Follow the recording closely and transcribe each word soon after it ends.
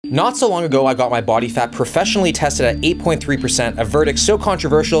Not so long ago, I got my body fat professionally tested at 8.3%, a verdict so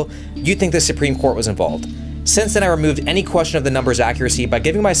controversial, you'd think the Supreme Court was involved. Since then, I removed any question of the number's accuracy by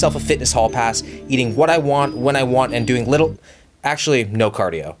giving myself a fitness hall pass, eating what I want, when I want, and doing actually, no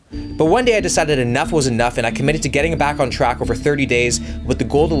cardio. But one day I decided enough was enough and I committed to getting back on track over 30 days with the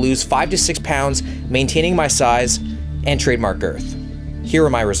goal to lose 5 to 6 pounds, maintaining my size, and trademark girth. Here are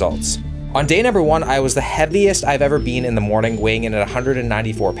my results. On day number 1, I was the heaviest I've ever been in the morning, weighing in at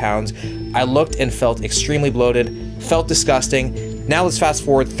 194 pounds. I looked and felt extremely bloated, felt disgusting. Now let's fast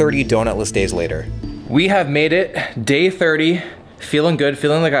forward 30 donutless days later. We have made it, day 30, feeling good,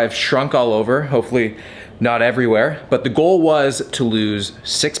 feeling like I've shrunk all over, hopefully not everywhere, but the goal was to lose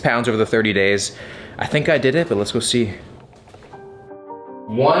 6 pounds over the 30 days. I think I did it, but let's go see.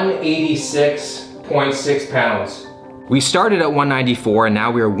 186.6 pounds. We started at 194 and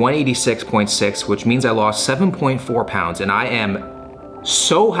now we are 186.6, which means I lost 7.4 pounds and I am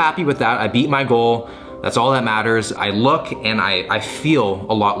so happy with that. I beat my goal. That's all that matters. I look and I feel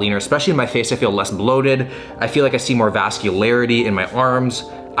a lot leaner, especially in my face. I feel less bloated. I feel like I see more vascularity in my arms.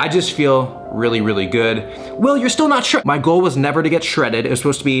 I just feel really, really good. Will, you're still not sure. My goal was never to get shredded. It was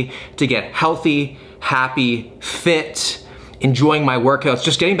supposed to be to get healthy, happy, fit, enjoying my workouts,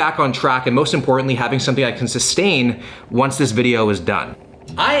 just getting back on track, and most importantly, having something I can sustain once this video is done.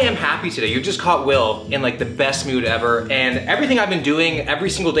 I am happy today. You just caught Will in like the best mood ever, and everything I've been doing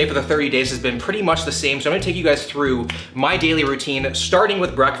every single day for the 30 days has been pretty much the same. So I'm gonna take you guys through my daily routine, starting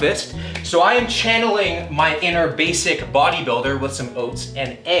with breakfast. So I am channeling my inner basic bodybuilder with some oats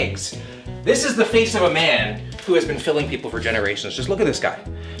and eggs. This is the face of a man who has been filling people for generations. Just look at this guy.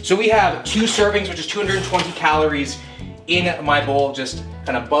 So we have 2 servings, which is 220 calories in my bowl, just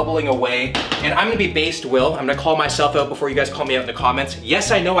kind of bubbling away. And I'm gonna be based, Will. I'm gonna call myself out before you guys call me out in the comments.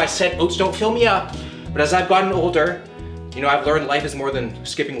 Yes, I know I said oats don't fill me up, but as I've gotten older, you know, I've learned life is more than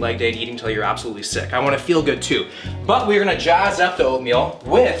skipping leg day and eating until you're absolutely sick. I wanna feel good too. But we're gonna jazz up the oatmeal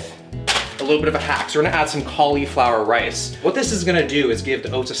with a little bit of a hack. So we're gonna add some cauliflower rice. What this is gonna do is give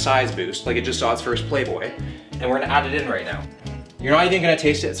the oats a size boost, like it just saw its first Playboy, and we're gonna add it in right now. You're not even gonna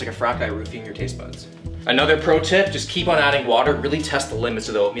taste it. It's like a frat guy roofing your taste buds. Another pro tip, just keep on adding water. Really test the limits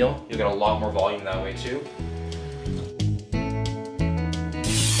of the oatmeal. You'll get a lot more volume that way too.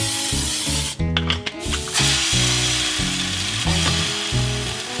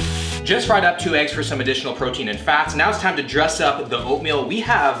 Just fried up 2 eggs for some additional protein and fats. Now it's time to dress up the oatmeal. We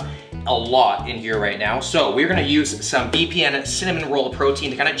have a lot in here right now. So we're gonna use some BPN cinnamon roll protein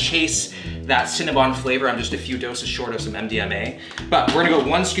to kind of chase that Cinnabon flavor. I'm just a few doses short of some MDMA. But we're gonna go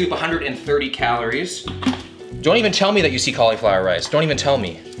 1 scoop, 130 calories. Don't even tell me that you see cauliflower rice. Don't even tell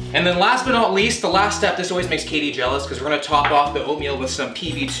me. And then last but not least, the last step, this always makes Katie jealous because we're gonna top off the oatmeal with some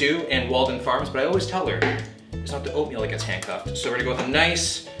PB2 and Walden Farms, but I always tell her, it's not the oatmeal that gets handcuffed. So we're gonna go with a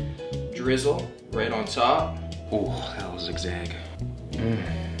nice drizzle right on top. Ooh, that was zigzag.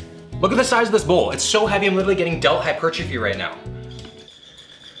 Look at the size of this bowl. It's so heavy, I'm literally getting dealt hypertrophy right now.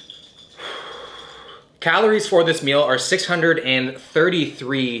 Calories for this meal are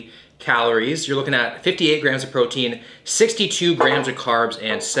 633 calories. You're looking at 58 grams of protein, 62 grams of carbs,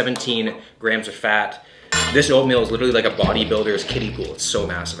 and 17 grams of fat. This oatmeal is literally like a bodybuilder's kiddie pool. It's so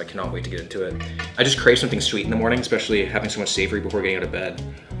massive, I cannot wait to get into it. I just crave something sweet in the morning, especially having so much savory before getting out of bed.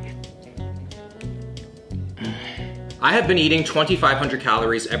 I have been eating 2,500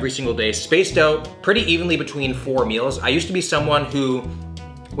 calories every single day, spaced out pretty evenly between 4 meals. I used to be someone who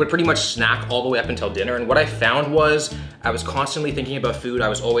would pretty much snack all the way up until dinner, and what I found was I was constantly thinking about food. I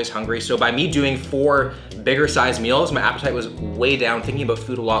was always hungry. So by me doing 4 bigger size meals, my appetite was way down, thinking about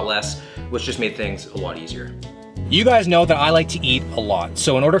food a lot less, which just made things a lot easier. You guys know that I like to eat a lot.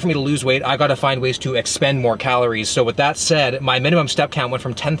 So in order for me to lose weight, I gotta find ways to expend more calories. So with that said, my minimum step count went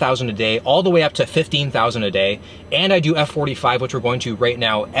from 10,000 a day all the way up to 15,000 a day. And I do F45, which we're going to right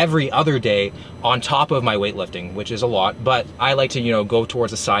now every other day on top of my weightlifting, which is a lot, but I like to, you know, go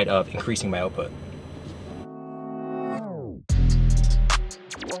towards the side of increasing my output.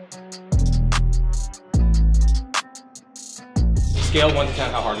 Scale 1 to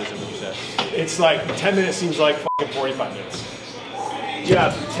 10, how hard is it, would you say? It's like 10 minutes seems like fucking 45 minutes. You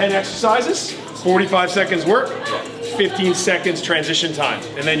have 10 exercises, 45 seconds work, 15 seconds transition time,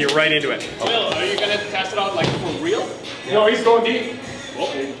 and then you're right into it. Will, are you gonna test it out like for real? No, he's going deep.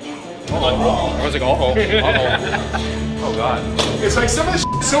 I was like, oh God. It's like some of this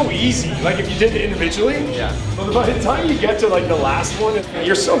shit's so easy, like if you did it individually. Yeah. But by the time you get to like the last one,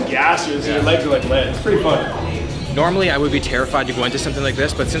 you're so gaseous and your legs are like lead. It's pretty fun. Normally I would be terrified to go into something like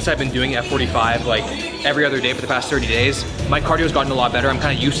this, but since I've been doing F45 like every other day for the past 30 days, my cardio's gotten a lot better. I'm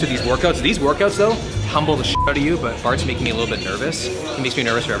kind of used to these workouts. These workouts though humble the shit out of you, but Bart's making me a little bit nervous. He makes me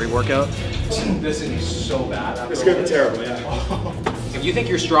nervous for every workout. This is so bad. It's gonna be terrible, yeah. If you think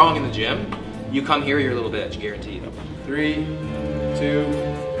you're strong in the gym, you come here, you're a little bitch, guaranteed. 3, 2,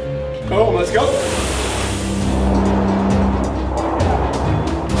 boom, let's go.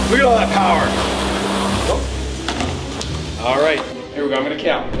 Look at all that power. Oh. All right, here we go, I'm gonna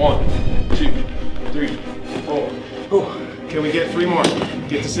count. 1, 2, 3, 4. Oh. Can we get 3 more?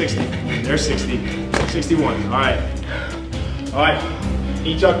 Get to 60. There's 60. 61. All right. All right.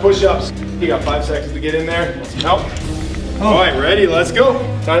 Knee tuck push-ups. You got 5 seconds to get in there. Want some help? Oh. All right, ready? Let's go.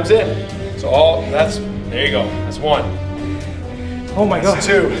 Time's in. So there you go. That's 1. Oh my God.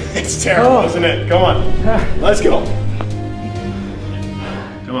 2. It's terrible, isn't it? Come on. Let's go.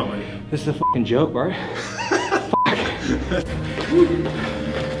 Come on, buddy. This is a fucking joke, Bart.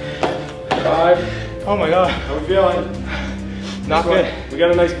 5. Oh my God. How we feeling? Not good. We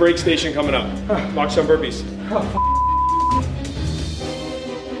got a nice break station coming up. Watch some burpees. Oh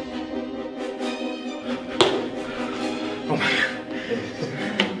my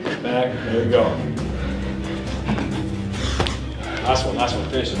God. Back. There we go. Last one.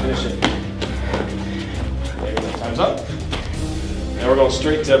 Finish it. There we go. Time's up. Now we're going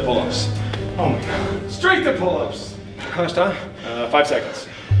straight to pull-ups. Oh my God. Straight to pull-ups. How much time? 5 seconds.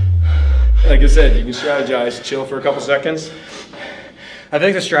 Like I said, you can strategize, chill for a couple seconds. I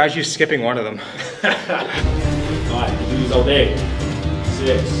think the strategy is skipping one of them. 5, you do these all day.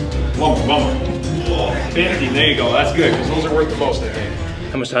 6, one more. 50, there you go, that's good, because those are worth the most, I think.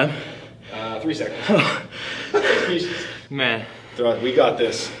 How much time? 3 seconds. Man. We got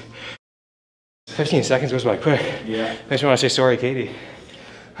this. 15 seconds goes by quick. Yeah. I just want to say sorry, Katie.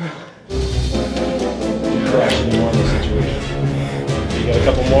 Crashing in one of those situations. You got a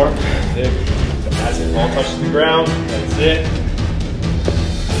couple more. That's it. Ball touches the ground. That's it.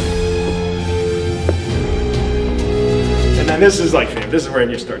 And then this is like, this is where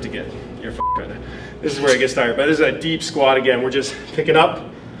you start to get your this is where it gets tired. But this is a deep squat again. We're just picking up,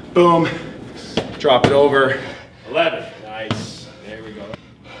 boom, drop it over. 11. Nice. There we go.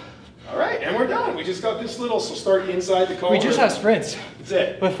 All right, and we're done. We just got this little, so start inside the cone. We just have sprints. That's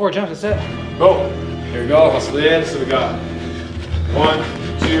it. With 4 jumps, that's it. Boom. Here we go. Hustle in. So we got 1,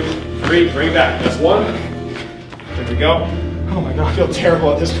 2, 3. Bring it back. That's 1. There we go. Oh my God. I feel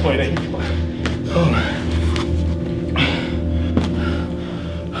terrible at this point. Oh.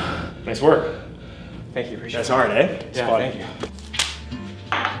 Nice work. Thank you. Appreciate That's it. hard, eh? It's yeah, fun. thank you.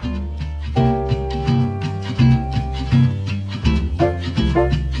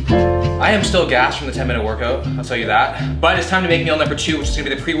 I am still gassed from the 10-minute workout, I'll tell you that. But it's time to make meal number 2, which is gonna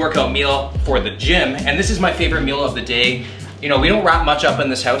be the pre-workout meal for the gym. And this is my favorite meal of the day. You know, we don't wrap much up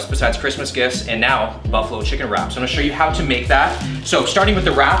in this house besides Christmas gifts and now buffalo chicken wraps. I'm gonna show you how to make that. So starting with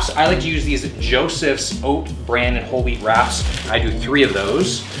the wraps, I like to use these Joseph's oat bran and whole wheat wraps. I do 3 of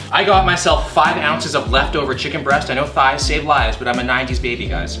those. I got myself 5 ounces of leftover chicken breast. I know thighs save lives, but I'm a 90s baby,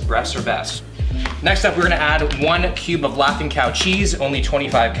 guys. Breasts are best. Next up, we're gonna add 1 cube of Laughing Cow cheese, only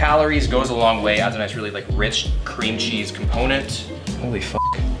 25 calories, goes a long way, adds a nice really like rich cream cheese component. Holy fuck,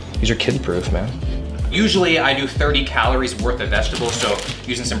 these are kid proof, man. Usually I do 30 calories worth of vegetables, so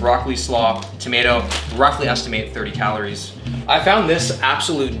using some broccoli, slaw, tomato, roughly estimate 30 calories. I found this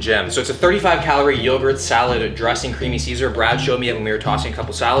absolute gem. So it's a 35 calorie yogurt salad dressing creamy Caesar. Brad showed me it when we were tossing a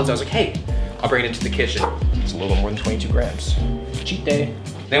couple salads. I was like, hey, I'll bring it into the kitchen. It's a little more than 22 grams. Cheat day.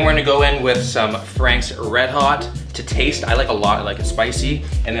 Then we're gonna go in with some Frank's Red Hot to taste. I like a lot, I like it spicy.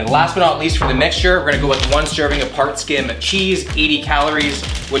 And then last but not least for the mixture, we're gonna go with 1 serving of part skim cheese, 80 calories,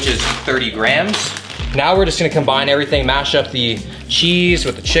 which is 30 grams. Now we're just gonna combine everything, mash up the cheese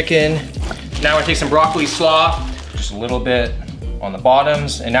with the chicken. Now we're gonna take some broccoli slaw, just a little bit on the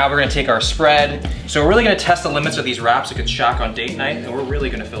bottoms. And now we're gonna take our spread. So we're really gonna test the limits of these wraps. It could shock on date night, and we're really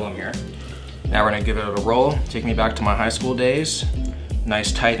gonna fill them here. Now we're gonna give it a roll, take me back to my high school days.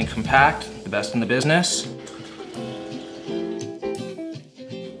 Nice, tight, and compact, the best in the business.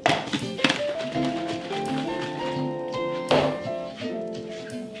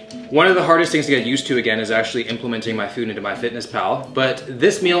 One of the hardest things to get used to again is actually implementing my food into my fitness pal. But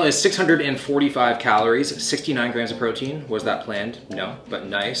this meal is 645 calories, 69 grams of protein. Was that planned? No, but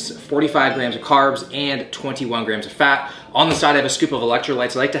nice. 45 grams of carbs and 21 grams of fat. On the side, I have a scoop of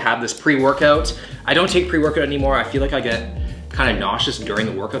electrolytes. I like to have this pre-workout. I don't take pre-workout anymore. I feel like I get kind of nauseous during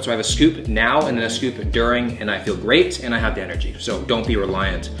the workout. So I have a scoop now and then a scoop during, and I feel great and I have the energy. So don't be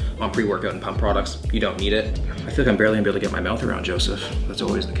reliant on pre-workout and pump products. You don't need it. I feel like I'm barely gonna be able to get my mouth around Joseph. That's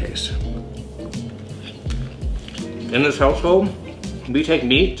always the case. In this household, we take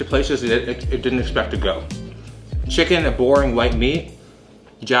meat to places that it didn't expect to go. Chicken, a boring white meat.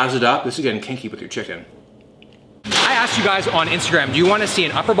 jazz it up. This is getting kinky with your chicken. I asked you guys on Instagram, do you want to see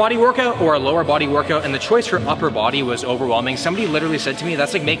an upper body workout or a lower body workout? And the choice for upper body was overwhelming. Somebody literally said to me,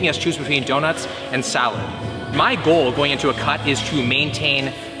 that's like making us choose between donuts and salad. My goal going into a cut is to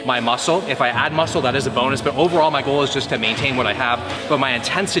maintain my muscle. If I add muscle, that is a bonus, but overall my goal is just to maintain what I have, but my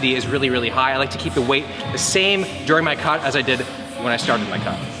intensity is really, really high. I like to keep the weight the same during my cut as I did when I started my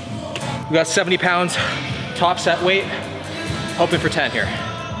cut. We got 70 pounds, top set weight, hoping for 10 here.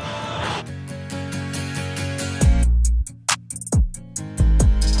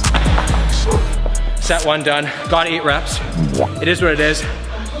 Set 1 done, got 8 reps. It is what it is.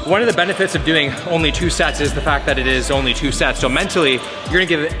 One of the benefits of doing only 2 sets is the fact that it is only 2 sets. So mentally, you're gonna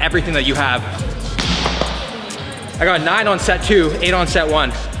give it everything that you have. I got 9 on set 2, 8 on set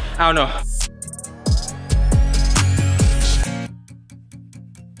 1. I don't know.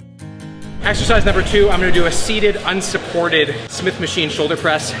 Exercise number 2, I'm gonna do a seated, unsupported Smith machine shoulder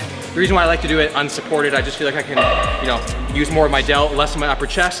press. The reason why I like to do it unsupported, I just feel like I can, use more of my delt, less of my upper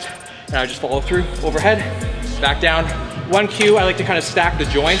chest, and I just follow through, overhead, back down. 1 cue, I like to kind of stack the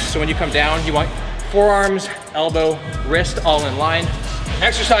joints, so when you come down, you want forearms, elbow, wrist, all in line.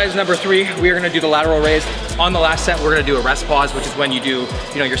 Exercise number 3, we are gonna do the lateral raise. On the last set, we're gonna do a rest pause, which is when you do,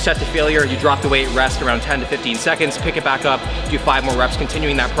 your set to failure, you drop the weight, rest around 10 to 15 seconds, pick it back up, do 5 more reps,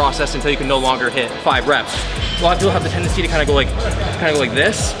 continuing that process until you can no longer hit 5 reps. A lot of people have the tendency to kind of go like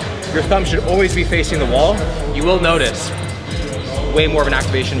this. Your thumb should always be facing the wall. You will notice way more of an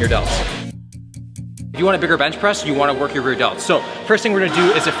activation in your delts. If you want a bigger bench press, you want to work your rear delts. So first thing we're gonna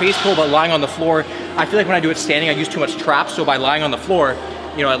do is a face pull, but lying on the floor. I feel like when I do it standing, I use too much traps. So by lying on the floor,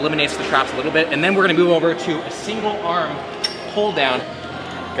 it eliminates the traps a little bit. And then we're gonna move over to a single arm pull down.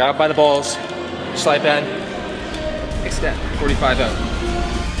 Grab by the balls, slide bend, extend, 45 out.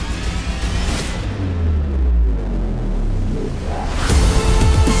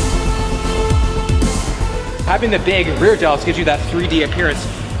 Having the big rear delts gives you that 3D appearance,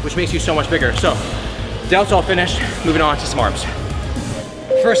 which makes you so much bigger. So, delts all finished, moving on to some arms.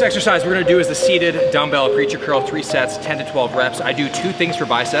 First exercise we're gonna do is the seated dumbbell preacher curl, 3 sets, 10 to 12 reps. I do 2 things for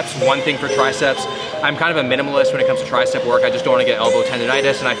biceps, 1 thing for triceps. I'm kind of a minimalist when it comes to tricep work. I just don't wanna get elbow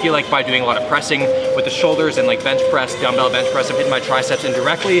tendonitis, and I feel like by doing a lot of pressing with the shoulders and like bench press, dumbbell bench press, I'm hitting my triceps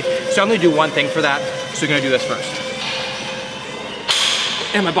indirectly. So I'm gonna do 1 thing for that. So we're gonna do this first.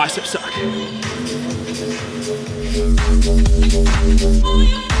 And my biceps suck.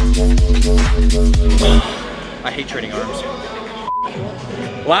 I hate training arms.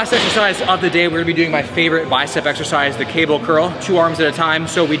 Last exercise of the day, we're gonna be doing my favorite bicep exercise, the cable curl, 2 arms at a time.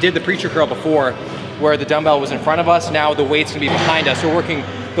 So we did the preacher curl before where the dumbbell was in front of us. Now the weight's gonna be behind us. So we're working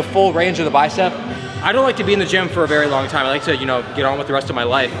the full range of the bicep. I don't like to be in the gym for a very long time. I like to, get on with the rest of my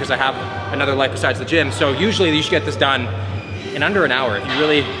life because I have another life besides the gym. So usually you should get this done in under an hour. If you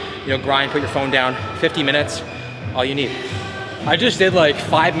really, grind, put your phone down, 50 minutes, all you need. I just did like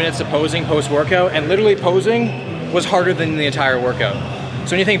 5 minutes of posing post-workout, and literally posing was harder than the entire workout.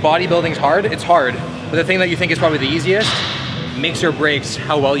 So when you think bodybuilding's hard, it's hard. But the thing that you think is probably the easiest makes or breaks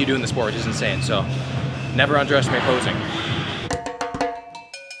how well you do in the sport, which is insane. So never underestimate posing.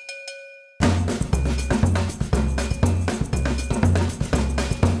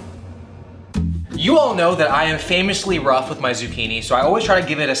 You all know that I am famously rough with my zucchini, so I always try to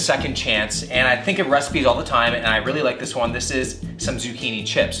give it a second chance, and I think of recipes all the time, and I really like this one. This is some zucchini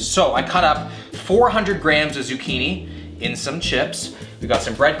chips. So I cut up 400 grams of zucchini in some chips. We got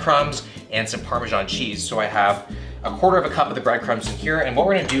some breadcrumbs and some Parmesan cheese. So I have 1/4 cup of the breadcrumbs in here, and what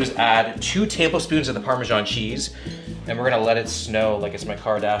we're gonna do is add 2 tablespoons of the Parmesan cheese, and we're gonna let it snow like it's my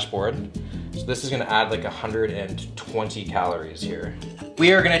car dashboard. So this is gonna add like 120 calories here.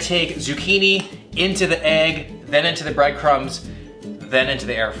 We are gonna take zucchini into the egg, then into the breadcrumbs, then into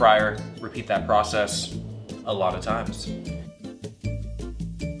the air fryer. Repeat that process a lot of times.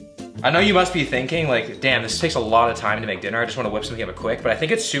 I know you must be thinking like, damn, this takes a lot of time to make dinner. I just wanna whip something up quick, but I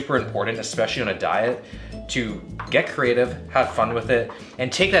think it's super important, especially on a diet, to get creative, have fun with it,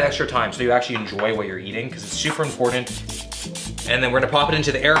 and take that extra time so you actually enjoy what you're eating, because it's super important. And then we're gonna pop it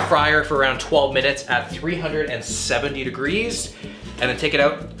into the air fryer for around 12 minutes at 370 degrees, and then take it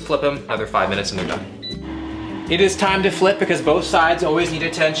out, flip them, another 5 minutes and they're done. It is time to flip because both sides always need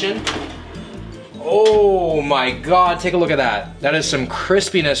attention. Oh my God, take a look at that. That is some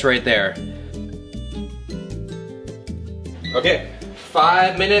crispiness right there. Okay,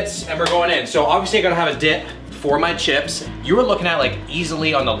 5 minutes and we're going in. So obviously I'm gonna have a dip for my chips. You were looking at like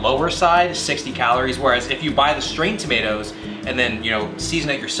easily on the lower side, 60 calories, whereas if you buy the strained tomatoes and then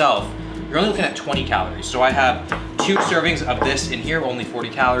season it yourself, you're only looking at 20 calories. So I have 2 servings of this in here, only 40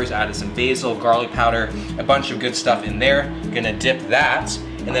 calories. I added some basil, garlic powder, a bunch of good stuff in there. Gonna dip that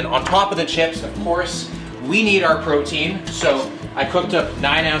And then on top of the chips, of course, we need our protein. So I cooked up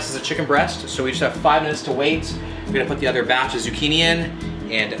 9 ounces of chicken breast. So we just have 5 minutes to wait. We're gonna put the other batch of zucchini in,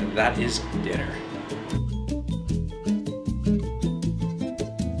 and that is dinner.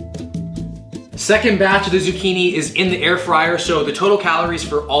 Second batch of the zucchini is in the air fryer, so the total calories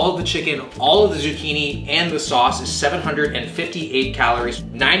for all of the chicken, all of the zucchini, and the sauce is 758 calories,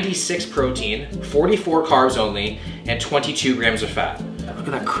 96 protein, 44 carbs only, and 22 grams of fat. Look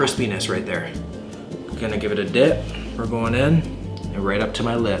at that crispiness right there. Gonna give it a dip. We're going in, and right up to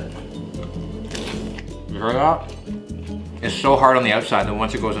my lip. You heard that? It's so hard on the outside that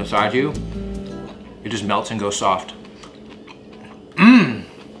once it goes inside you, it just melts and goes soft. Mmm!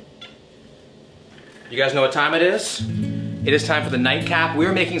 You guys know what time it is? It is time for the nightcap.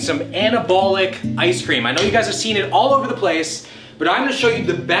 We're making some anabolic ice cream. I know you guys have seen it all over the place, but I'm gonna show you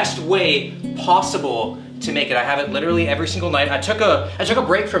the best way possible to make it. I have it literally every single night. I took a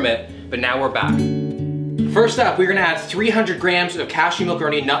break from it, but now we're back. First up, we're gonna add 300 grams of cashew milk or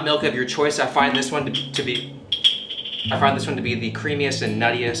any nut milk of your choice. I find this one to be the creamiest and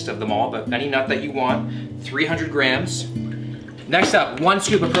nuttiest of them all, but any nut that you want, 300 grams. Next up, 1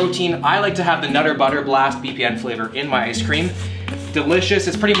 scoop of protein. I like to have the Nutter Butter Blast BPN flavor in my ice cream. Delicious,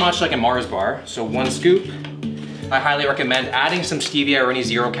 it's pretty much like a Mars bar, so 1 scoop. I highly recommend adding some stevia or any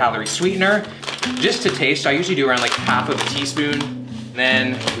 0-calorie sweetener. Just to taste, I usually do around like half of a teaspoon.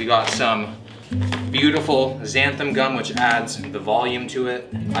 Then we got some beautiful xanthan gum, which adds the volume to it.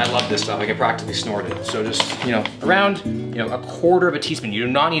 I love this stuff, I can practically snort it. So just, around, a quarter of a teaspoon. You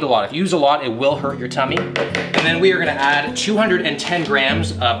do not need a lot. If you use a lot, it will hurt your tummy. And then we are gonna add 210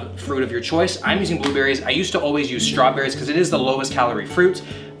 grams of fruit of your choice. I'm using blueberries. I used to always use strawberries because it is the lowest calorie fruit,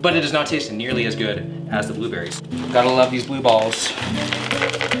 but it does not taste nearly as good as the blueberries. Gotta love these blue balls.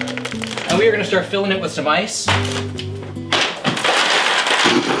 And we are gonna start filling it with some ice.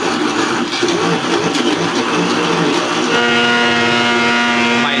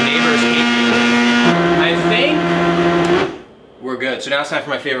 My neighbors hate me. I think we're good. So now it's time for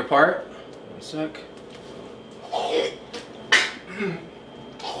my favorite part. 1 sec.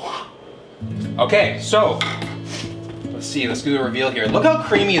 Okay, so let's see. Let's do a reveal here. Look how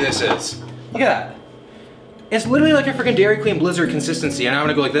creamy this is. Look at that. It's literally like a freaking Dairy Queen Blizzard consistency. And I'm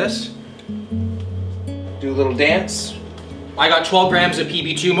gonna go like this. Do a little dance. I got 12 grams of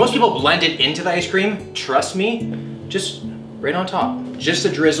PB2. Most people blend it into the ice cream. Trust me, just right on top. Just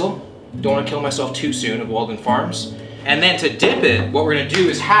a drizzle. Don't want to kill myself too soon of Walden Farms. And then to dip it, what we're gonna do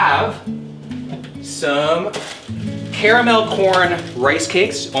is have some caramel corn rice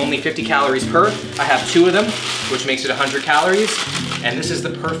cakes, only 50 calories per. I have 2 of them, which makes it 100 calories. And this is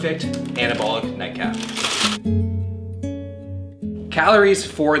the perfect anabolic nightcap. Calories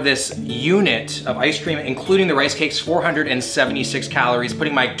for this unit of ice cream, including the rice cakes, 476 calories,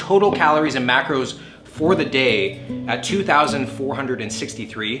 putting my total calories and macros for the day at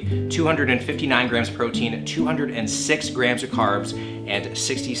 2,463, 259 grams of protein, 206 grams of carbs, and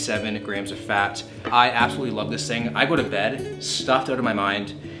 67 grams of fat. I absolutely love this thing. I go to bed stuffed out of my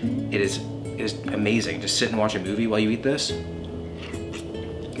mind. It is amazing. Just sit and watch a movie while you eat this.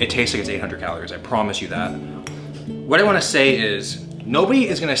 It tastes like it's 800 calories, I promise you that. What I want to say is, nobody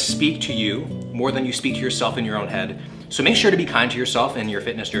is going to speak to you more than you speak to yourself in your own head. So make sure to be kind to yourself in your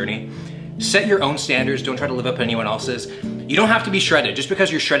fitness journey. Set your own standards, don't try to live up to anyone else's. You don't have to be shredded. Just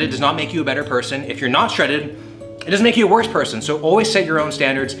because you're shredded does not make you a better person. If you're not shredded, it doesn't make you a worse person. So always set your own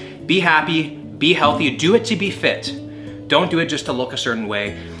standards. Be happy, be healthy, do it to be fit. Don't do it just to look a certain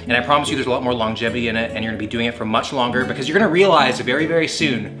way. And I promise you there's a lot more longevity in it, and you're gonna be doing it for much longer, because you're gonna realize very, very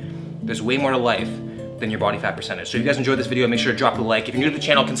soon there's way more to life than your body fat percentage. So if you guys enjoyed this video, make sure to drop a like. If you're new to the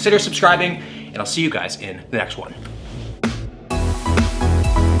channel, consider subscribing, and I'll see you guys in the next one.